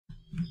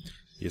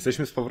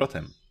Jesteśmy z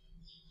powrotem.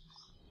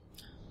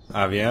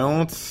 A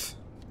więc...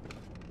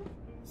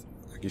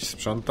 Jakiś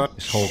sprzątacz?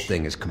 This whole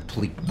thing is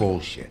complete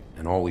bullshit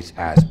and always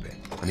has been.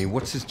 I mean,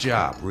 what's his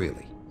job,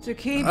 really? To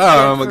keep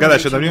gada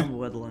się do mnie?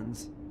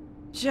 woodlands.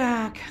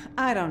 Jack,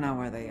 I don't know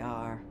where they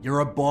are.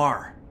 You're a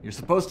bar. You're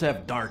supposed to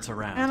have darts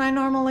around. And I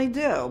normally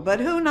do,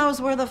 but who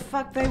knows where the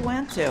fuck they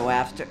went to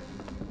after...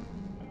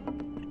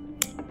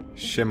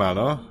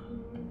 Siemano.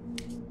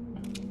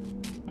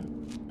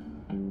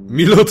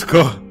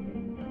 Milutko.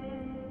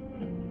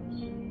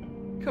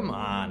 Come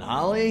on,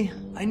 Holly.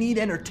 I need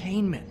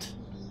entertainment.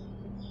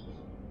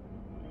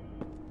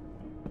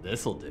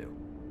 This'll do.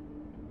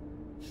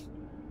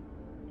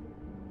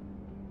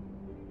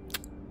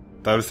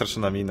 Ta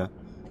wystraszona mina.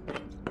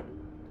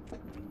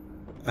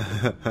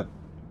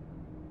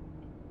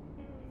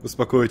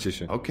 Uspokójcie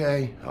się.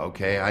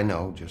 Okay, I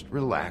know. Just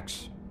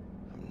relax.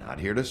 I'm not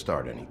here to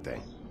start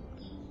anything.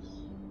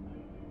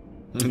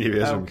 Nie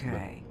wierzę.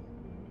 Okay.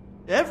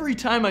 Every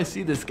time I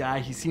see this guy,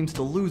 he seems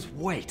to lose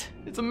weight.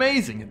 It's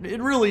amazing.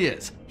 It really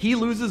is. He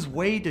loses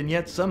weight and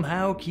yet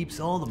somehow keeps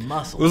all the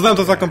muscle. Uznam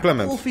to za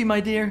komplement. Wolfie,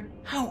 my dear,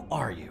 how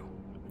are you?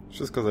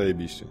 Wszystko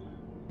zajebiście.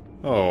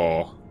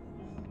 O.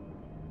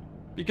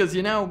 Because,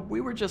 you know,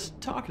 we were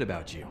just talking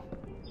about you.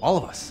 All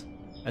of us.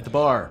 At the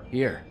bar,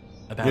 here.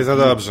 About Nie za you.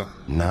 dobrze.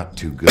 Not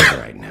too good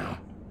right now.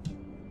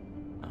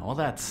 Well,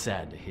 that's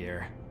sad to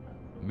hear.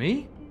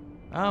 Me?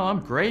 Oh, I'm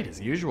great as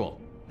usual.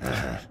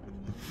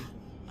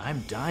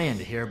 I'm dying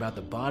to hear about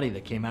the body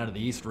that came out of the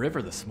East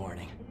River this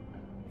morning.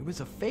 It was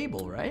a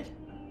fable, right?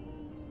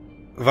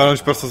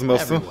 Walnąć prosto z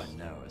mostu? Everyone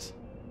knows.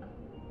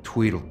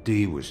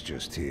 Tweedledee was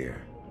just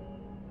here.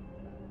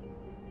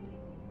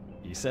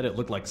 You said it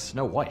looked like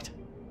Snow White.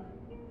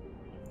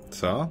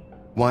 Co?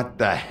 What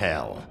the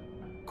hell,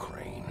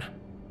 Crane?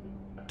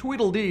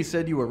 Tweedledee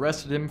said you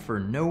arrested him for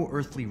no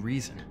earthly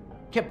reason.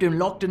 Kept him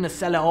locked in the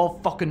cellar all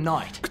fucking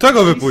night. Kto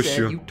go He wypuścił?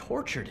 said you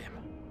tortured him.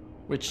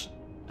 Which,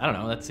 I don't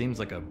know, that seems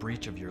like a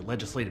breach of your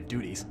legislative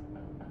duties.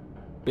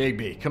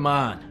 Bigby, come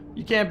on.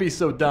 You can't be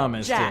so dumb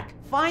as Jack,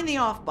 find the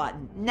off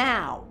button,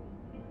 now!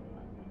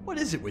 What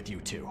is it with you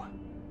two?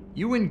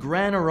 You and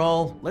Gran are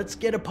all, let's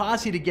get a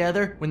posse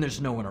together when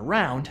there's no one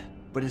around,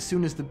 but as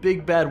soon as the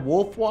big bad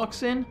wolf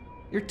walks in,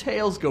 your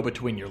tails go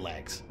between your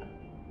legs.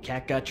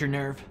 Cat got your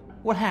nerve?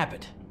 What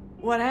happened?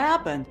 What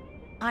happened?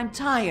 I'm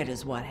tired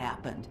is what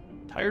happened.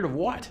 Tired of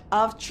what?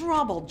 Of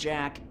trouble,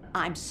 Jack.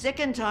 I'm sick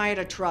and tired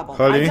of trouble.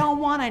 Holly? I don't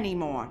want any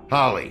more.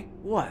 Holly.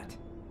 What?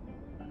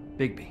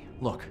 Bigby,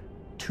 look.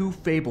 2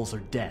 fables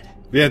are dead.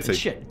 Więcej.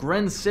 Shit,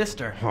 Gren's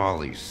sister,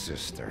 Holly's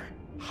sister.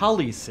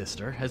 Holly's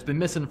sister, has been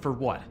missing for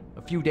what?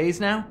 A few days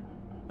now?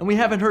 And we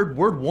haven't heard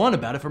word one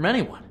about it from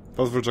anyone.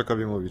 Pozwól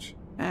Jackowi mówić.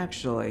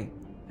 Actually,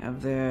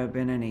 have there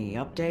been any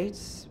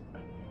updates?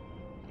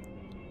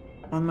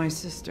 On my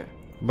sister.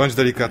 Bądź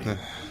delikatny.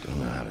 Don't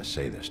know how to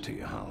say this to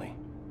you, Holly.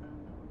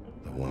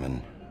 The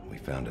woman we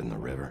found in the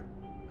river.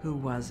 Who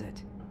was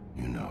it?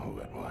 You know who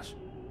it was.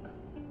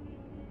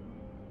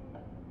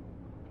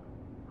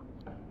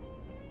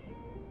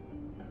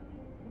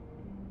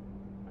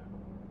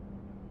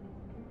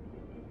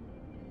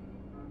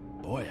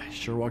 Boy, I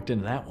sure walked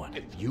into that one.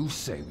 If you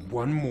say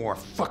one more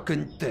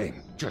fucking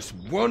thing, just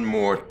one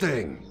more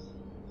thing.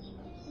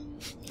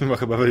 Ma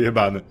chyba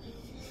wyjebany.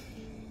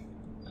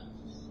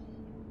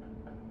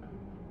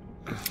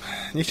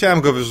 Nie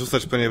chciałem go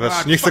wyrzucać,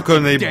 ponieważ nie chcę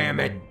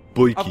kolejnej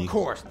bójki. Of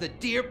course, the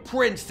dear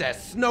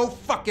princess Snow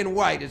fucking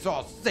White is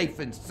all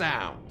safe and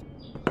sound.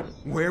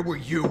 Where were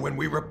you when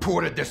we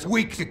reported this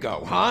weeks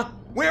ago, huh?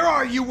 Where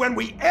are you when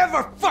we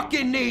ever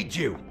fucking need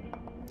you?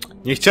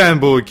 Nie chciałem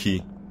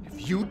bójki.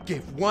 If you'd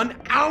give 1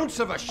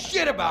 ounce of a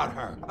shit about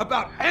her,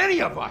 about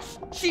any of us,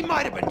 she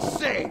might have been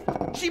saved.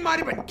 She might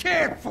have been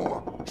cared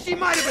for. She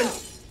might have been...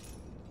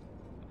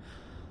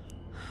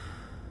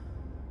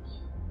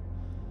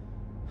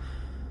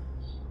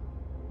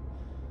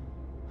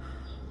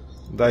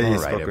 Daj jej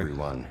All right, spokój.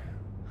 everyone.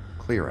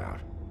 Clear out.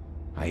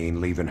 I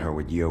ain't leaving her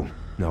with you.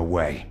 No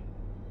way.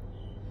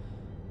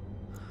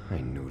 I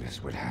knew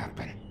this would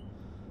happen.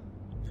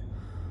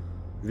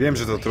 Wiem,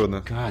 że to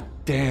trudne. God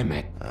damn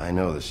it. I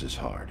know this is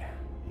hard.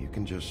 You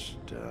can just,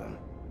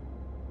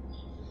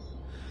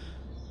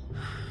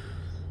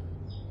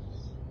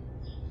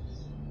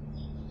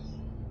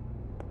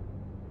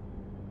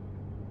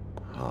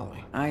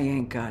 Holly. I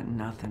ain't got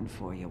nothing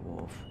for you,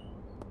 Wolf.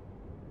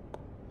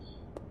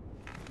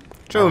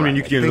 Czemu mnie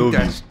nikt nie lubi?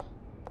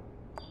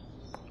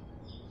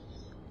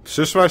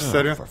 Przyszłaś?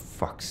 Serio? For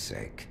fuck's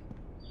sake.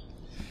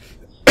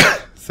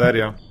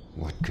 Serio.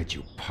 What could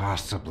you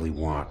possibly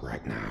want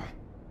right now?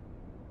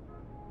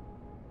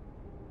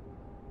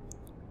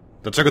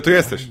 Dlaczego tu What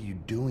jesteś? are you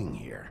doing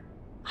here?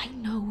 I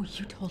know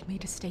you told me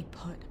to stay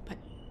put, but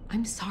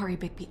I'm sorry,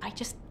 Bigby. I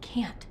just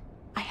can't.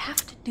 I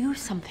have to do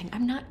something.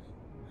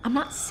 I'm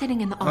not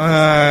sitting in the office.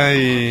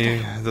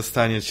 Aj,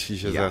 dostanie ci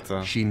się za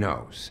to. She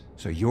knows.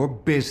 So your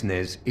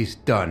business is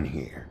done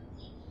here.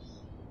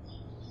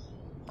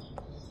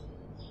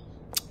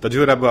 Ta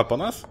dziura była po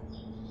nas?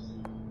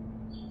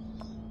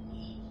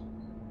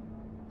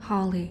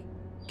 Holly,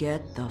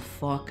 get the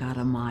fuck out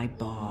of my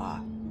bar.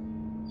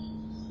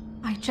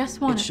 I just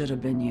It want to. should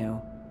have been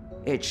you.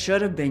 It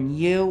should have been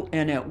you,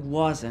 and it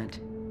wasn't.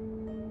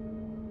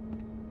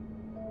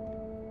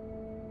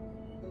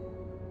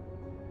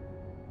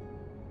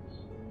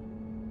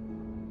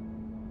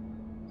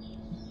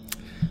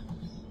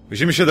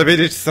 Musimy się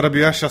dowiedzieć, co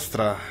robiła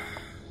siostra.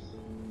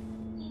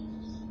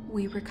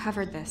 We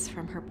recovered this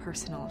from her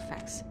personal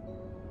effects.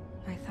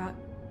 I thought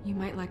you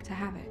might like to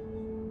have it.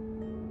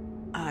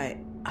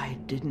 I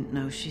didn't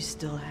know she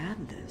still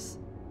had this.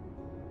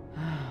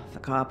 The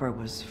copper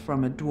was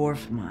from a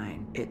dwarf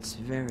mine. It's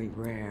very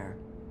rare.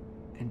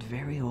 And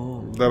very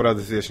old. Dobra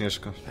decyzja,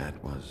 Śnieżko.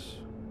 That was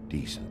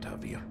decent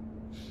of you.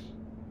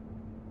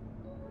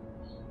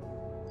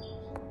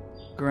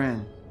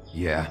 Gren,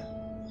 Yeah?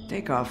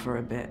 take off for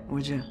a bit,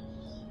 would you?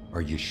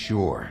 Are you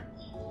sure?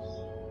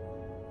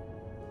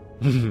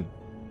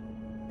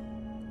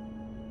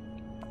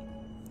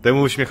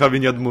 Temu uśmiechowi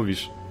nie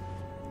odmówisz.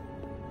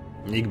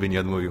 Nikt by nie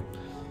odmówił.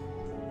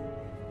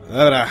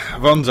 Dobra,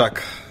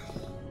 wądrzak.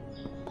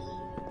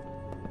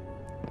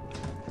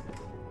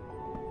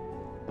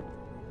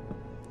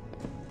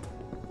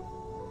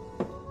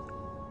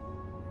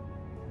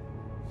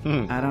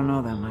 I don't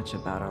know that much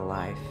about her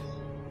life.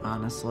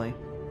 Honestly,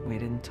 we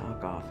didn't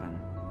talk often.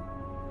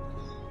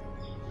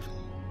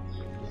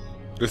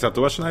 Jest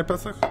tatuaż na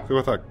iPadach?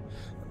 Chyba tak.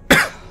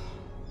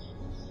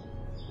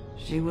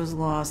 She was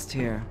lost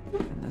here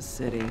in the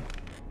city.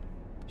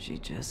 She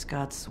just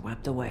got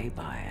swept away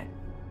by it.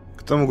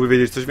 Kto mógłby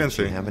wiedzieć coś Do you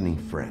więcej? have any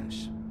friends?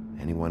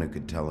 Anyone who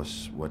could tell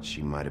us what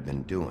she might have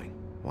been doing?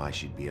 Why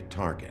she'd be a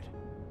target?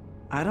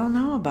 I don't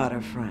know about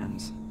her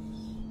friends.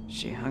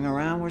 She hung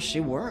around where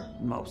she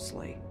worked,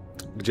 mostly.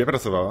 Gdzie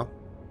pracowała?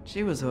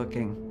 She was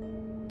hooking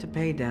to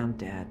pay down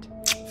debt.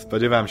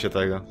 Spodziewałem się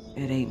tego.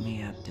 It ate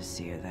me up to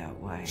see her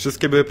that way.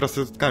 Wszystkie były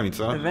prostytutkami,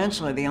 co?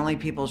 Eventually, the only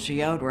people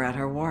she owed were at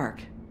her work.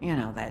 You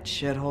know, that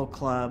shithole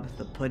club,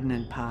 the Puddin'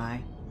 and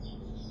Pie.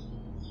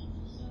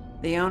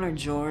 The owner,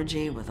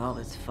 Georgie, with all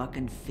his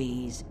fucking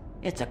fees,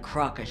 it's a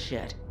crock of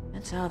shit.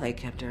 That's how they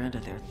kept her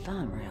under their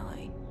thumb,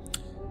 really.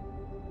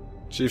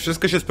 Czyli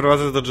wszystko się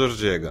sprowadza do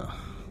Georgiego.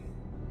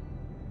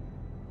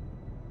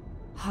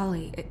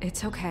 Holly,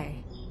 it's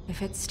okay.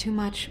 If it's too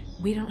much,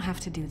 we don't have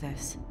to do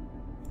this.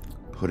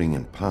 Pudding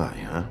and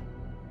pie, huh?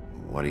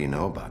 What do you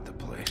know about the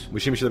place?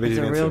 Musimy się It's dowiedzieć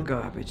a real więcej.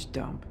 garbage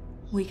dump.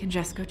 We can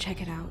just go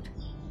check it out.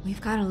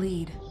 We've got a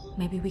lead.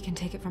 Maybe we can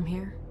take it from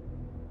here?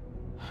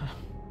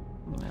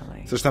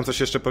 Lily. Chcesz tam coś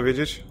jeszcze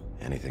powiedzieć?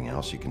 Anything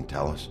else you can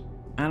tell us?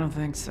 I don't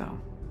think so.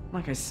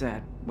 Like I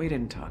said, we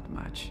didn't talk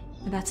much.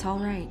 That's all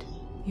right.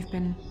 You've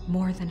been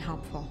more than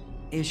helpful.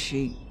 Is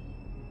she...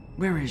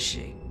 Where is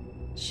she?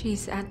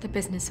 She's at the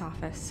business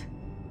office.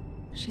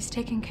 She's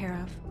taken care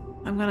of.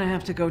 I'm gonna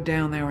have to go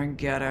down there and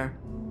get her.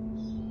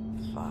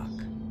 Fuck.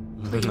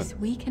 Please,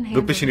 we can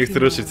handle Dupy się the nie chce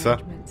funeral ruszyć, co?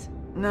 arrangements.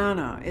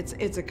 No,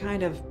 it's a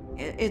kind of...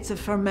 It's a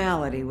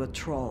formality with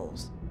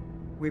trolls.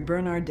 We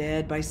burn our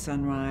dead by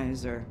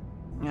sunrise, or...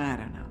 I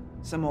don't know.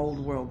 Some old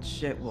world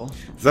shit will...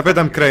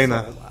 Zapytam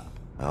Crane'a.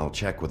 I'll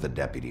check with the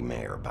deputy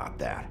mayor about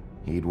that.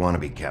 He'd want to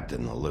be kept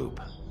in the loop.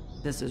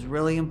 This is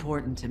really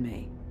important to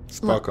me.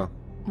 Spoko.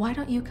 Why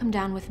don't you come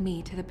down with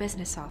me to the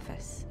business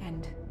office,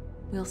 and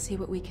we'll see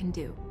what we can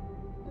do.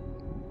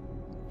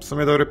 W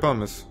sumie dobry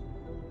pomysł.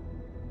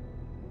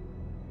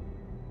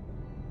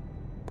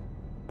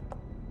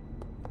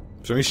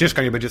 Przynajmniej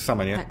Śnieżka nie będzie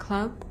sama, nie? That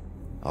club?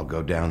 I'll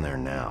go down there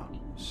now.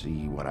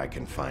 See what I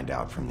can find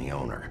out from the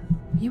owner.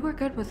 You were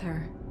good with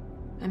her.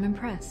 I'm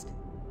impressed.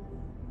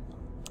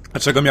 A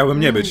czego miałbym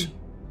nie być? Really.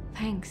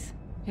 Thanks.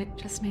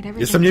 It just made everything...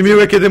 Jestem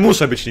niemiły, kiedy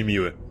muszę być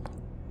niemiły.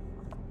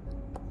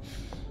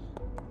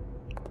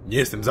 Nie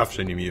jestem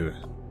zawsze niemiły.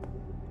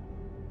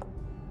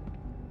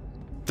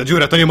 Ta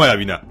dziura to nie moja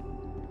wina.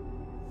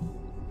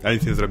 Ja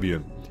nic nie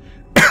zrobiłem.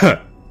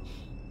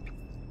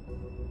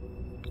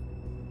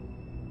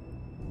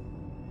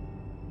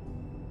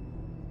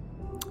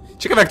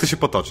 Ciekawe jak to się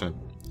potoczy.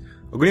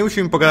 Ogólnie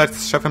musimy pogadać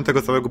z szefem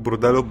tego całego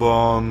burdelu,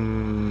 bo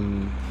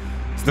on...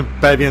 Jestem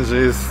pewien, że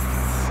jest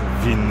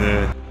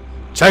winny.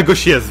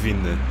 Czegoś jest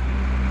winny.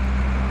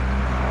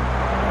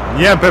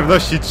 Nie mam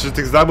pewności, czy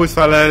tych zabójstw,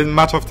 ale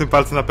maczał w tym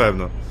palce na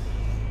pewno.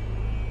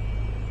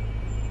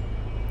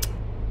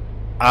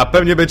 A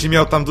pewnie będzie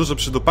miał tam dużo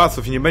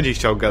przydupasów i nie będzie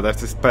chciał gadać,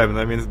 to jest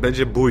pewne, więc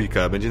będzie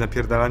bójka, będzie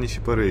napierdalanie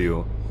się po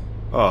ryju.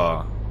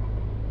 O.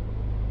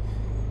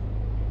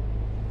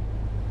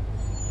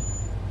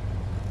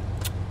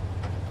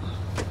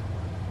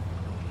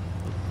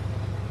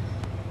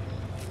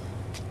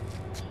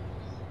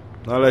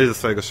 No lej ze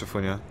swojego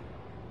szefunia.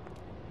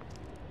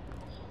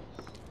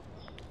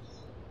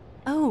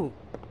 Oh,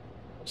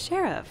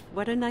 Sheriff,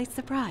 what a nice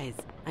surprise.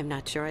 I'm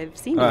not sure I've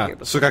seen you here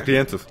before. Szuka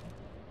klientów.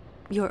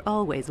 You're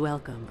always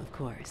welcome,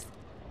 of course.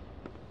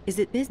 Is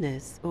it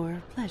business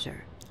or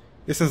pleasure?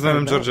 Jestem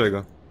znajomym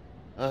Georgiego.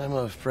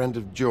 I'm a friend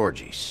of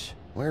Georgie's.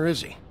 Where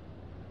is he?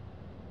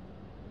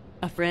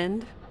 A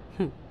friend?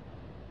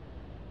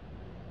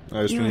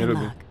 A już mnie You're nie in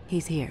lubi. luck.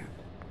 He's here.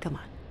 Come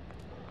on.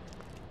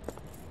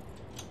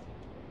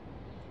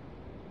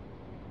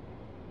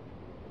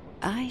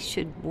 I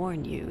should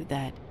warn you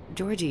that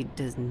Georgie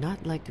does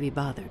not like to be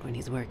bothered when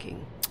he's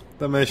working.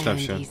 Domyślam And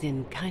się. he's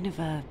in kind of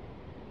a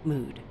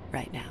mood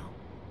right now.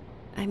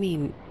 I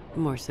mean,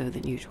 more so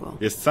than usual.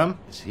 Jest sam?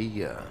 Is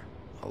he,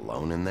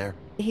 alone in there?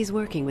 He's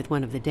working with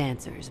one of the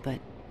dancers, but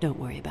don't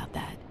worry about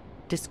that.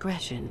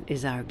 Discretion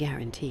is our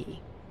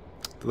guarantee.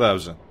 To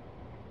dobrze.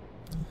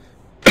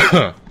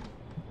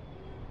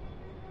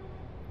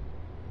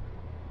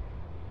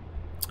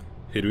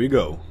 Here we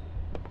go.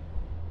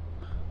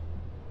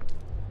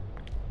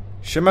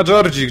 Siema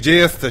Georgie, gdzie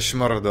jesteś,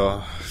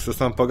 mordo? Chcę z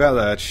tobą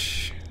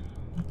pogadać.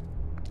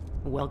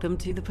 Welcome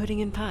to the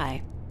Pudding and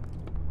Pie,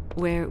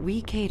 where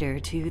we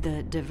cater to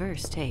the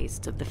diverse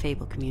tastes of the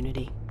Fable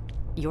community.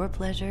 Your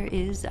pleasure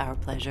is our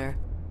pleasure.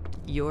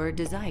 Your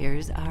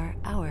desires are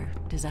our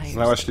desires.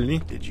 Znałaś Lili?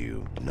 Did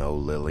you know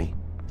Lily?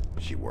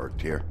 She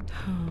worked here?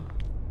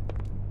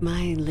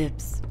 My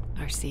lips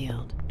are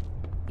sealed.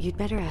 You'd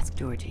better ask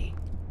Georgie.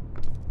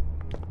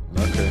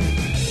 Okej.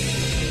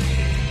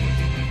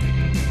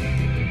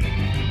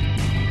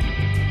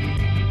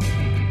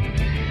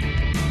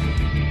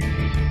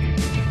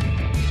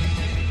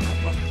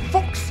 For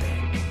fuck's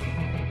sake!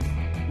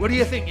 What do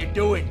you think you're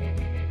doing?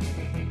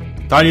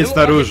 Taniec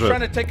na róży.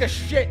 Trying to take a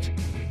shit.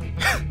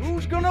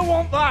 Who's gonna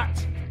want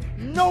that?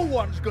 No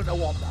one's gonna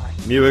want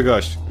that. Miły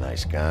gość.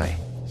 Nice guy.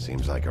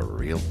 Seems like a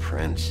real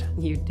prince.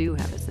 You do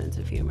have a sense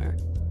of humor.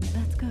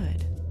 That's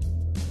good.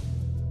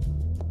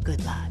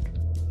 Good luck.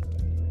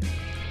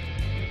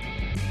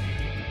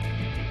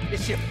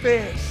 It's your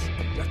face.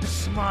 You have to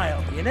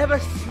smile. You never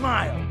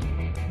smile.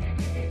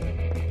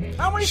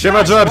 How many Siema,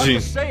 times do I have Georgie.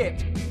 to say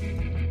it?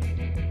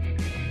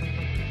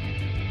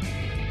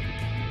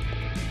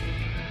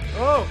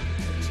 Oh,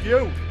 it's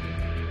you.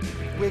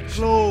 We're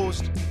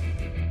closed.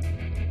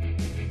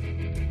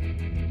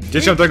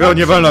 Dzieciom tego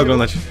nie wolno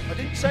oglądać. I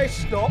didn't say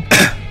stop.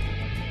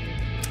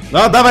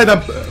 No, dawaj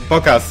nam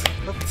pokaz.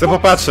 Chcę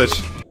popatrzeć.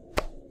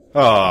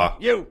 O,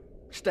 You,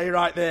 stay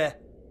right there.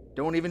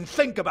 Don't even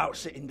think about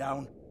sitting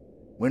down.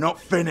 We're not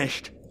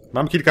finished.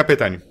 mam kilka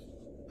pytań.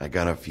 I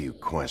got a few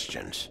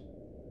questions.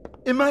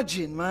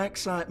 Imagine my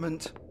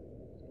excitement.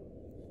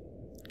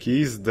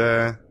 Kiss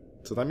the...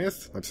 Co tam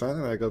jest? Napisane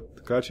na jego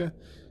klacie?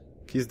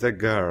 Kiss the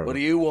girl. What do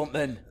you want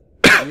then?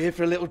 You here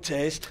for a little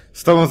taste?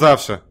 Z tobą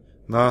zawsze.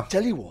 No.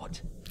 Tell you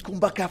what, come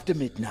back after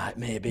midnight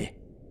maybe.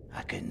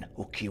 I can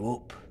hook you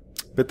up.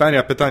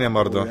 Pytania,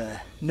 mordo.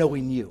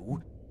 Knowing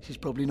you, she's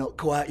probably not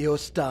quite your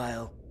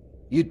style.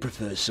 You'd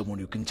prefer someone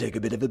who can take a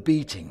bit of a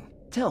beating.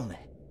 Tell me,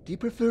 do you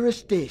prefer a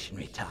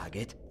stationary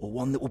target or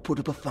one that will put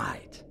up a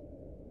fight?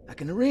 I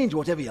can arrange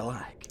whatever you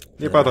like.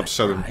 Nie po to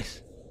przyszedłem.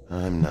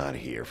 I'm not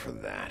here for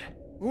that.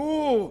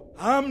 Oh,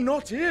 I'm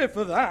not here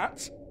for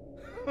that.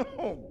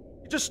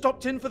 You just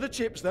stopped in for the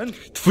chips then?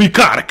 Twój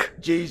kark!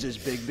 Jesus,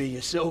 Bigby,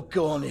 you're so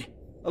corny.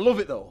 I love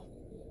it though.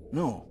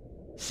 No,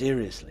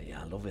 seriously,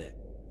 I love it.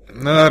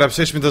 No dobra,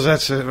 przejdźmy do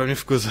rzeczy, bo mnie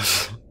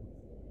wkurzasz.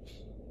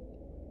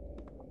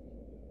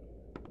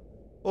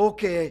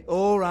 Okay,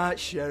 alright,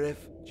 Sheriff.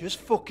 Just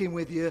fucking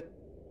with you.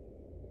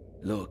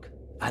 Look,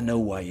 I know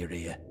why you're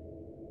here.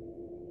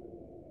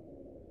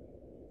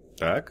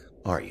 Tak?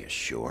 Are you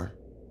sure?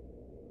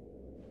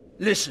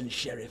 Listen,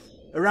 Sheriff.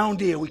 Around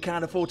here, we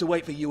can't afford to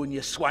wait for you and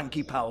your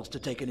swanky pals to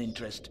take an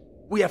interest.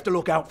 We have to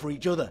look out for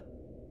each other.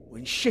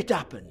 When shit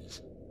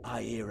happens,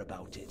 I hear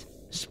about it.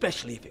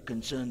 Especially if it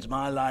concerns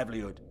my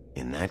livelihood.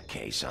 In that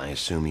case, I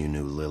assume you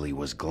knew Lily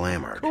was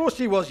glamored. Of course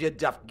she was, you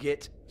daft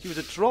git. She was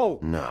a troll.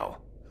 No.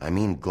 I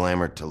mean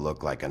glamored to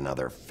look like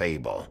another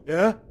fable.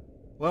 Yeah?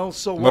 Well,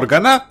 so what?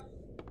 Morgana?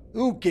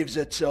 Who gives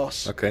a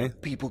toss? Okej.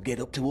 People get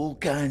up to all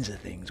kinds of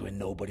things when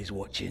nobody's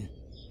watching.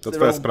 To Their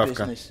twoja own sprawka.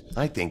 business.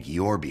 I think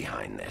you're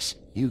behind this.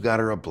 You got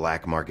her a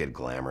black market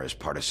glamour as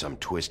part of some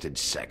twisted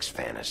sex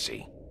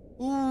fantasy.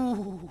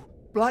 Ooh,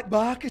 black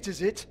market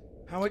is it?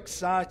 How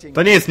exciting.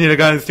 To nie jest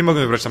nielegalne, więc nie mogę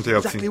wybrać tamtej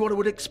opcji. Exactly what I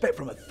would expect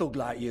from a thug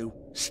like you.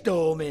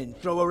 Storm in,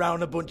 throw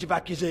around a bunch of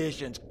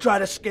accusations, try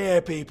to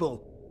scare people.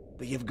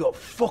 But you've got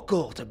fuck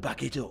all to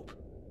back it up.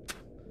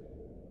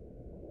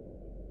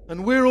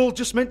 And we're all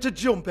just meant to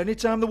jump any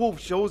time the wolf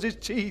shows his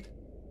teeth.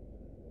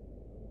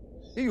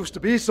 He used to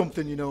be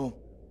something, you know.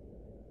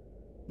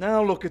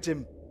 Now look at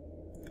him.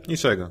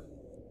 Niczego.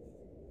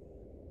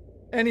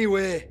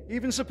 Anyway,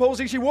 even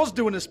supposing she was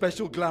doing a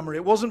special glamour,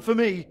 it wasn't for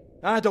me.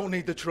 I don't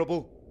need the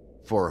trouble.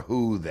 For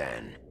who,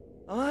 then?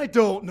 I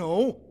don't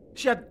know.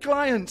 She had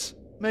clients.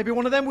 Maybe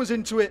one of them was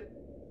into it.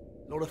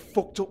 A lot of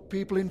fucked up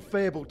people in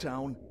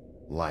Fabletown.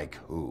 Like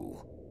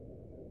who?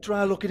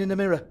 Try looking in the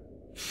mirror.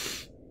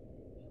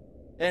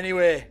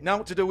 Anyway, now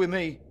what to do with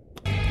me.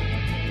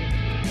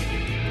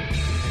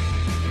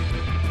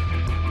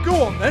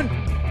 Go on then.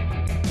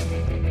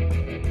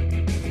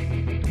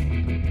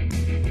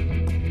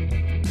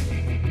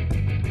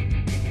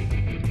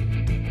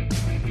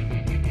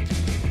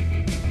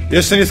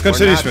 Jeszcze nie We're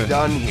skończyliśmy. not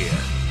done here.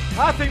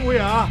 I think we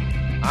are.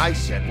 I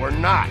said we're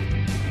not.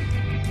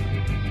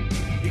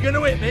 You're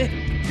gonna hit me?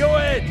 Go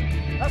ahead.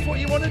 That's what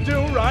you want to do,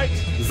 right?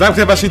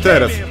 Zamknę wasz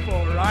interes. Came here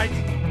for, right?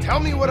 Tell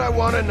me what I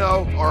want to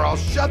know, or I'll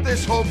shut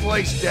this whole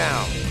place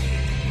down.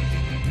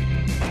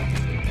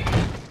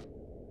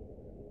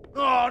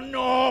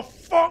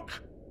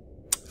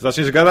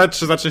 Zaczniesz gadać,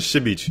 czy zaczniesz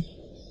się bić?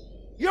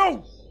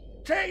 You!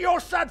 Take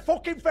your sad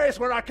fucking face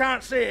where I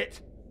can't see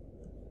it!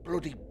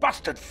 Bloody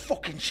bastard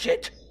fucking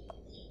shit!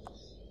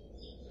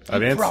 A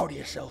więc? Proud of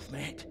yourself,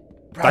 mate.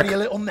 Proud Tak. of your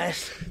little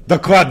mess.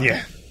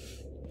 Dokładnie!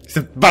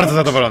 Jestem bardzo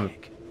zadowolony.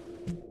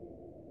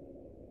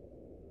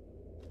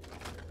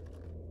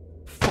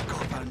 Fuck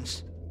off,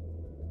 Hans.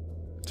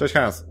 Cześć,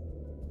 Hans.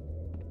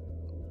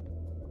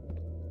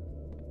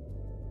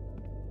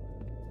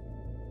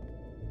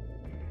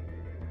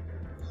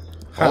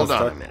 Hold on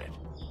tak? a minute.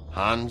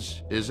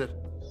 Hans, is it?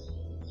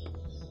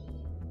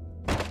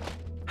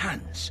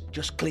 Hans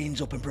just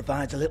cleans up and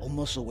provides a little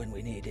muscle when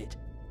we need it.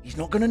 He's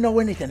not gonna know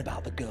anything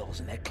about the girls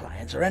and their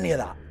clients or any of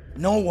that.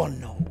 No one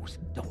knows.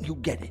 Don't you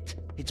get it?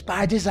 It's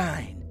by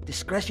design.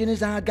 Discretion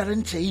is our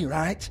guarantee,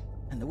 right?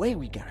 And the way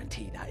we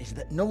guarantee that is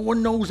that no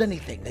one knows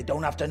anything they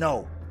don't have to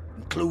know,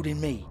 including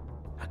me.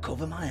 I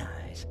cover my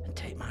eyes and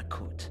take my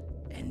cut.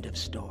 End of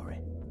story.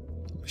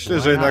 Myślę,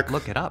 że jednak...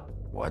 Look it up.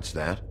 What's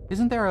that?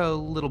 Isn't there a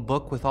little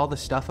book with all the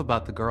stuff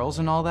about the girls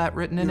and all that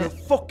written in You're it? a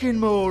fucking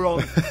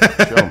moron.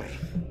 Show me.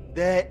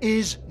 There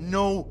is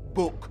no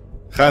book.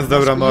 Hans,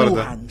 dobra As for you,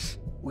 morda. Hans,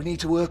 we need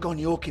to work on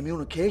your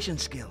communication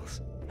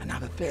skills and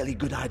have a fairly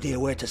good idea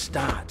where to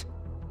start.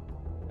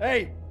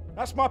 Hey,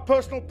 that's my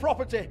personal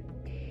property.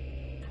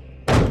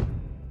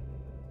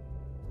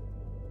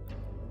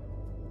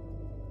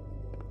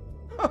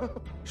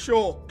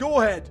 Sure,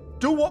 go ahead.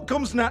 Do what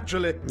comes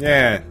naturally.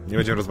 Nie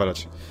będziemy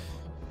rozwalać.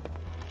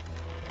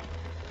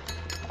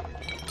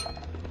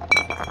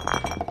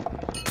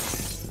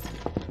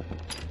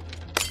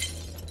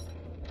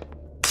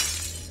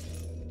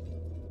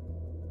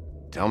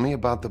 Tell me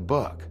about the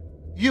book.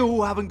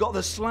 You haven't got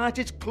the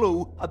slightest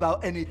clue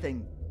about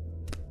anything.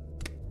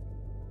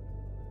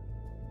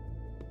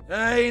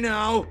 Hey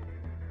now.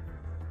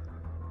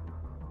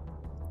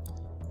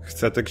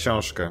 Chcę tę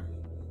książkę.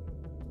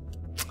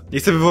 Nie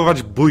chcę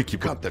wywoływać bójki.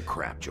 Cut the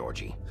crap,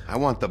 Georgie. I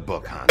want the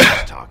book Hans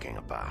is talking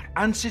about.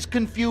 Hans is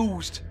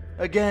confused.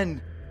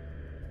 Again.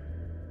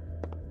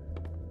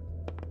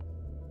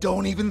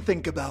 Don't even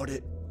think about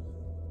it.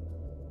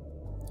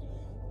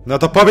 No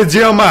to powiedz, gdzie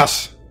ją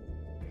masz!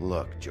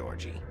 Look,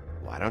 Georgie,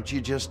 why don't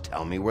you just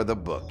tell me where the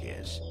book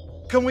is?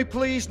 Can we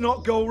please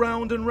not go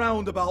round and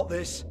round about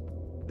this?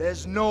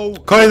 There's no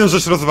Kolejną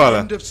rzecz rozwalę.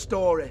 end of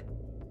story.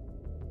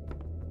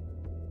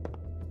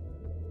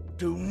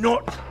 Do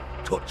not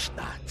touch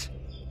that.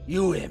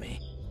 You hear me?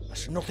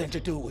 That's nothing to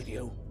do with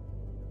you.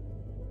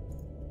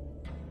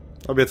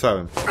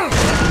 Obiecałem.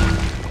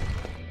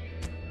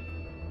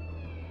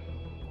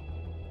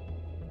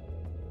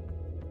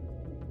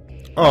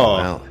 O!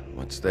 Well,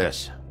 what's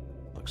this?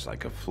 Looks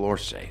like a floor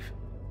safe.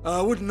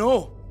 I wouldn't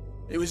know.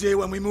 It was here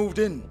when we moved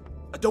in.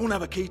 I don't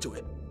have a key to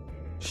it.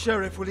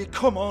 Sheriff, will you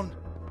come on?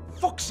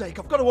 Fuck's sake,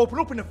 I've got to open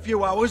up in a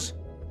few hours.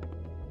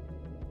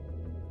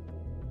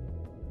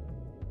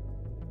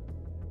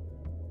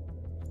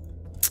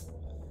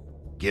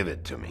 Give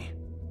it to me.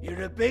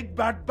 You're a big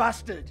bad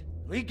bastard.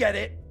 We get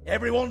it.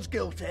 Everyone's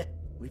guilty.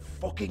 We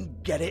fucking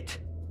get it.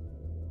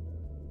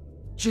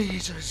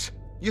 Jesus,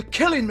 you're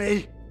killing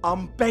me.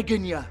 I'm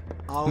begging you.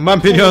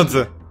 Mam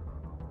pieniądze.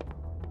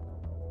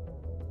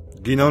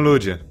 Giną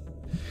ludzie.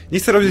 Nie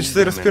chcę robić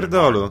tutaj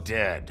rozpierdolu.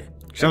 Dead.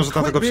 Książę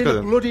tam tego Quit being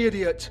a przyszedłem. bloody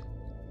idiot.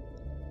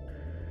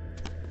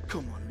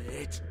 Come on,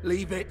 Nate.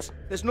 Leave it.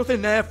 There's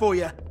nothing there for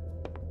you.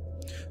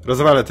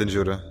 Rozwalę tę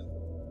dziurę.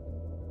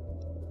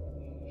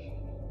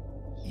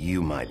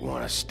 You might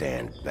want to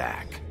stand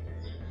back.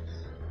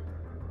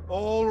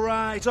 All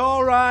right,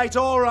 all right,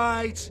 all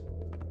right.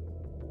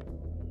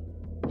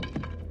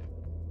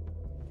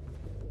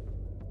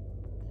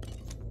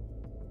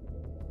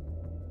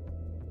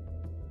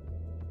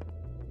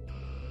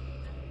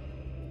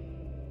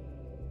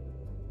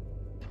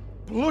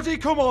 Bloody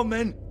come on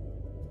then.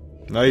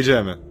 No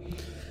idziemy.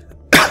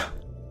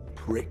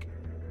 Prick.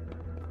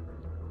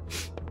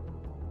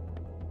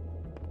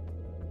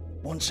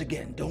 Once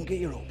again, don't get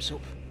your hopes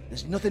up.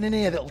 There's nothing in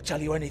here that'll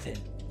tell you anything.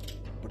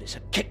 But it's a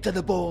kick to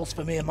the balls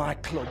for me and my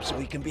club, so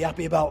we can be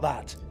happy about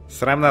that.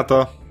 Sram na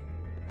to.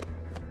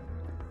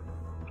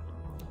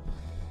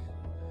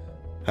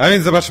 A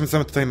więc zobaczmy, co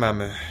my tutaj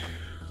mamy.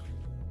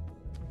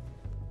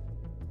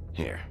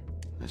 Here,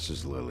 this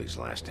is Lily's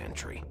last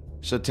entry.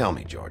 So tell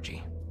me,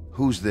 Georgie,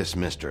 who's this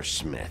Mr.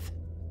 Smith?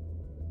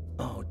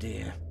 Oh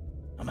dear.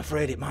 I'm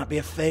afraid it might be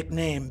a fake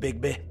name,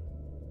 Bigby.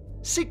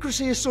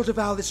 Secrecy is sort of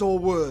how this all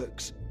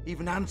works.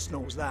 Even Hans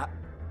knows that.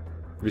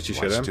 What's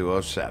 207?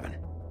 207?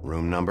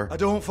 Room number? I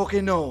don't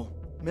fucking know.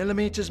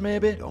 Millimeters,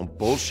 maybe? Don't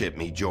bullshit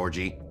me,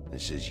 Georgie.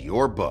 This is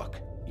your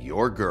book,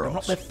 your I'm not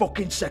girls. their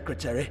fucking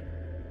secretary.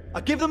 I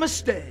give them a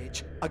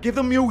stage, I give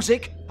them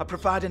music, I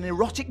provide an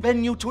erotic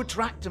venue to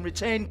attract and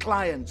retain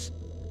clients.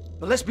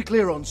 But let's be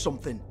clear on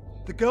something.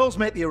 The girls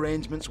make the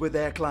arrangements with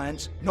their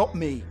clients, not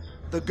me.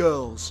 The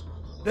girls.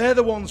 They're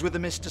the ones with the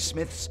Mr.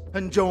 Smiths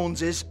and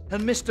Joneses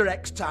and Mr.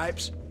 X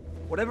types.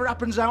 Whatever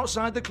happens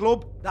outside the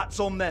club, that's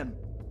on them.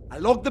 I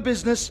log the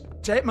business,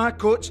 take my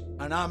cut,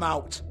 and I'm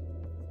out.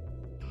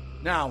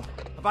 Now,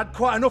 I've had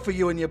quite enough of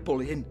you and your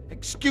bullying.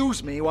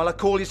 Excuse me while I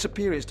call your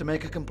superiors to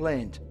make a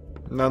complaint.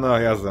 No,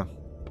 jazda.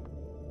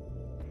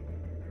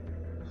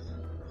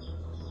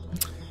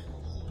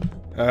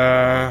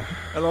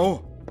 Hello?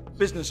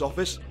 Business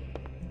office?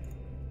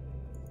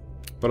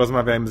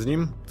 Porozmawiajmy z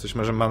nim. Coś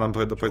może ma nam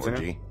do powiedzenia?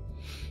 Georgie,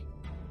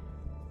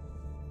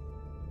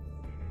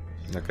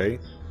 Okej.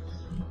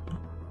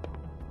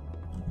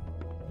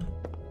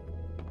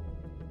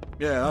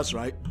 Yeah, that's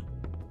right.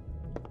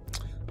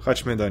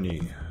 Chodźmy do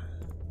niej.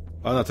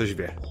 Ona coś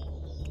wie.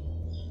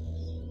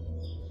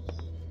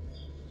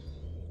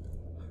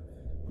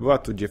 Była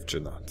tu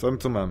dziewczyna. Co my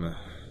tu mamy?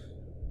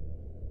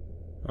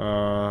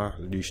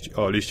 Liścik.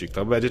 O, liścik.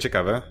 To będzie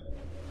ciekawe.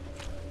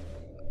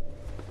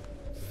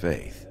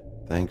 Faith,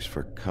 thanks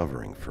for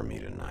covering for me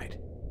tonight.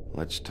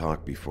 Let's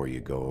talk before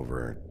you go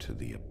over to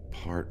the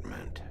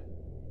apartment.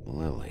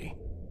 Lily.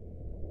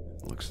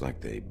 Looks like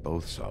they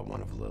both saw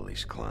one of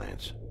Lily's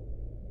clients.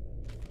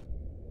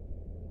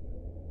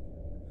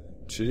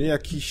 Czyli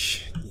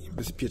jakiś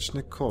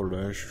niebezpieczny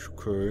koleś.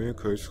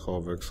 Okej,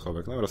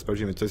 schowek. Dobra,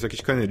 sprawdzimy. To jest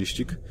jakiś kolejny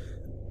liścik.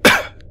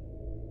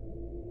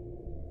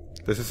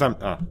 To jest sam...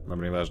 A,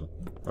 dobra, nieważne.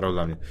 Rol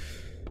dla mnie.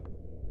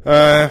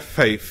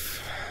 Faith.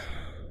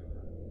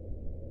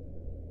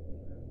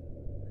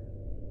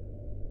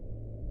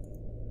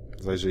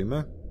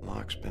 Zajrzyjmy.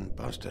 Lock's been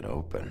busted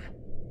open.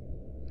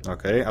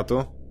 Okej, a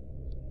tu?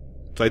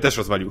 Tutaj też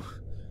rozwalił.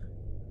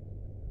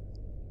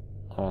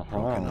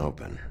 Broken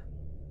open.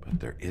 But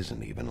there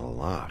isn't even a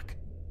lock.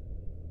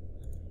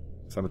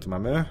 Co my tu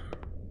mamy?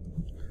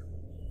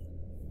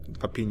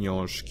 Dwa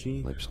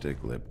pieniążki.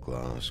 Lipstick, lip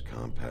gloss,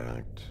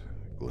 compact,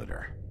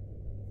 glitter.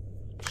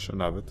 3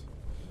 nawet.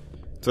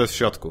 Co jest w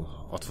środku?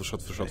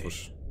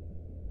 Otwórz.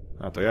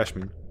 A, to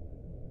jaśmin.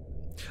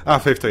 A,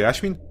 Faith to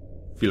jaśmin?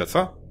 Chwilę,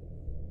 co?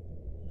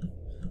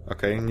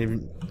 Okej, nie...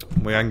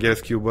 Mój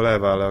angielski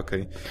ubolewa, ale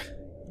okej.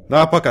 No,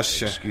 a pokaż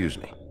się. Excuse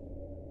me.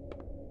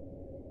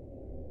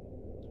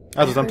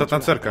 A, to tam ta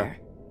tancerka.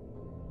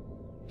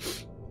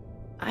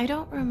 I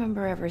don't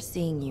remember ever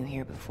seeing you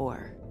here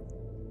before.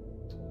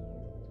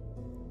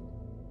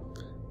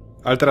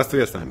 Ale teraz tu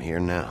jestem. I'm here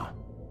now.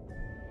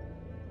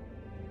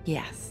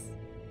 Yes.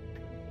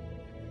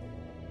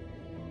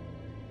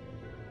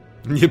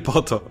 Nie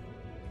po to.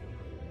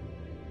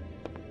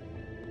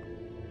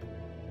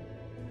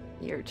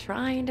 You're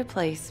trying to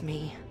place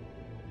me.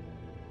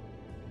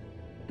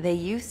 They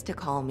used to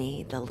call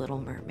me the Little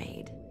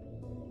Mermaid.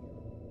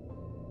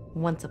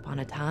 Once upon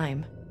a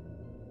time.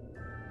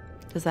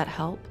 Does that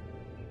help?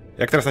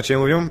 Jak teraz na ciebie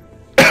mówią?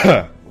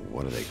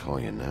 What do they call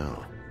you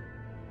now?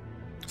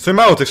 Co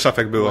mało tych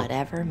szafek było.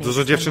 Whatever makes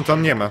Dużo dziewczyn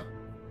tam nie ma.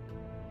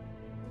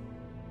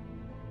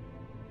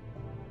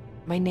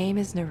 My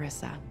name is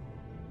Nerissa.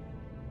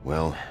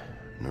 Well,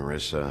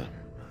 Nerissa,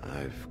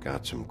 I've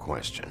got some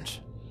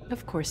questions.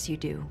 Of course you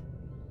do.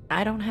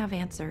 I don't have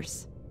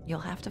answers.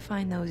 You'll have to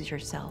find those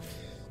yourself.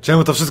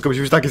 Czemu to wszystko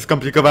musi być takie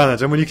skomplikowane?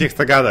 Czemu nikt nie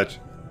chce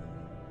gadać?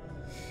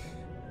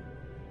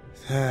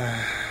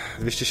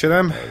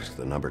 207? Does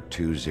the number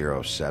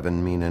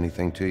 207 mean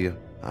anything to you?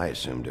 I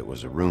assumed it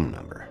was a room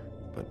number.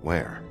 But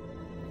where?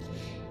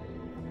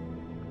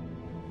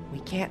 We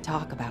can't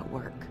talk about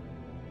work.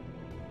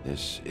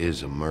 This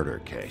is a murder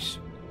case.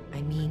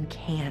 I mean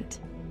can't.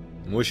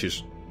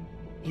 Musisz.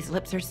 These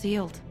lips are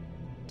sealed.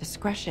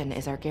 Discretion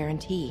is our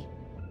guarantee.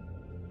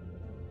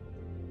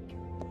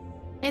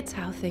 It's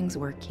how things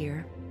work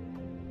here.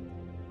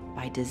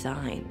 By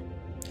design.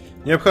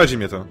 Nie obchodzi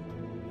mnie to.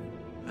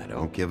 I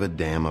don't give a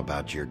damn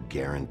about your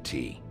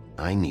guarantee.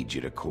 I need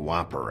you to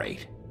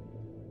cooperate.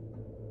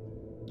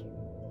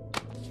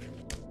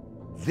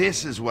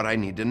 This is what I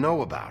need to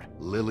know about.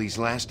 Lily's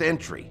last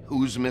entry.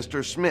 Who's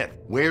Mr. Smith?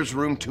 Where's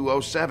room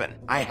 207?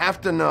 I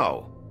have to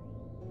know.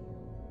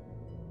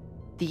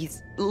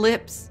 These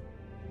lips.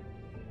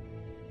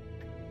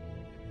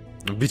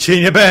 Bić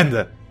jej nie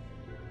będę.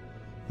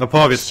 No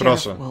powiedz,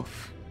 Sheriff proszę.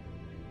 Wolf,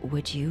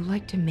 would you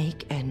like to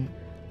make an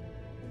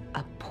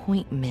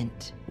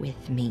appointment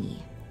with me?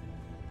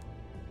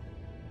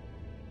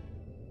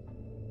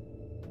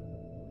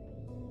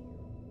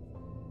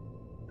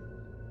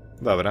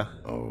 Dobra.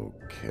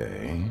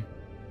 Okay.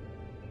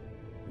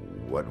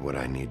 What would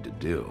I need to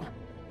do?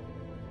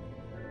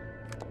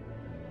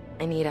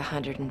 I need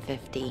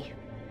 150.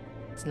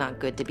 It's not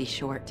good to be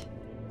short.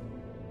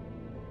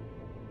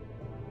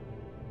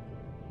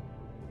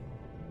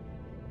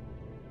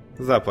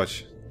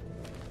 Zapłać.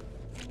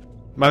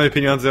 Mamy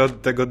pieniądze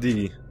od tego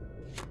deali.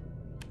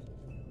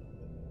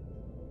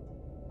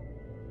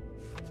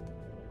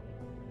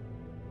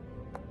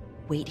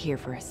 Wait here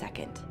for a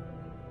second.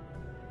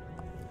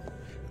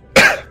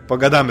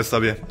 Pogadamy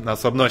sobie na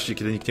osobności,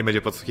 kiedy nikt nie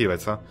będzie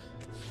podsłuchiwać, co?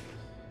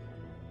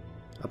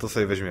 A to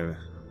sobie weźmiemy.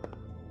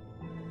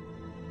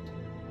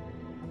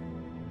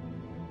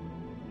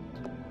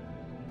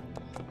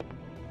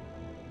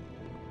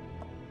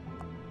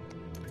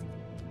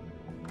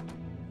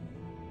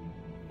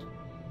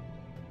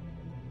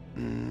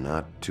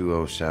 Not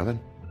 207?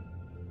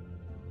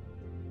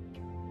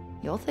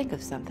 You'll think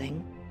of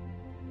something.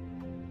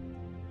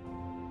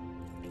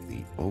 The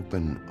The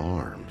open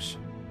arms.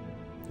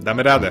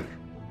 Damy radę.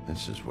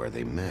 This is where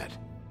they met.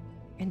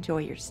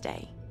 Enjoy your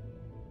stay.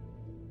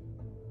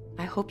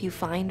 I hope you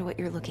find what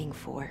you're looking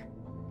for.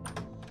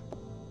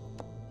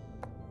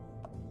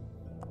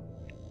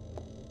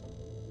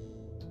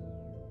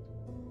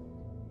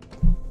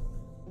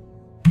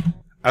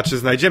 A czy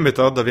znajdziemy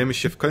to, dowiemy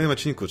się w kolejnym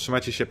odcinku.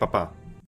 Trzymajcie się, pa pa.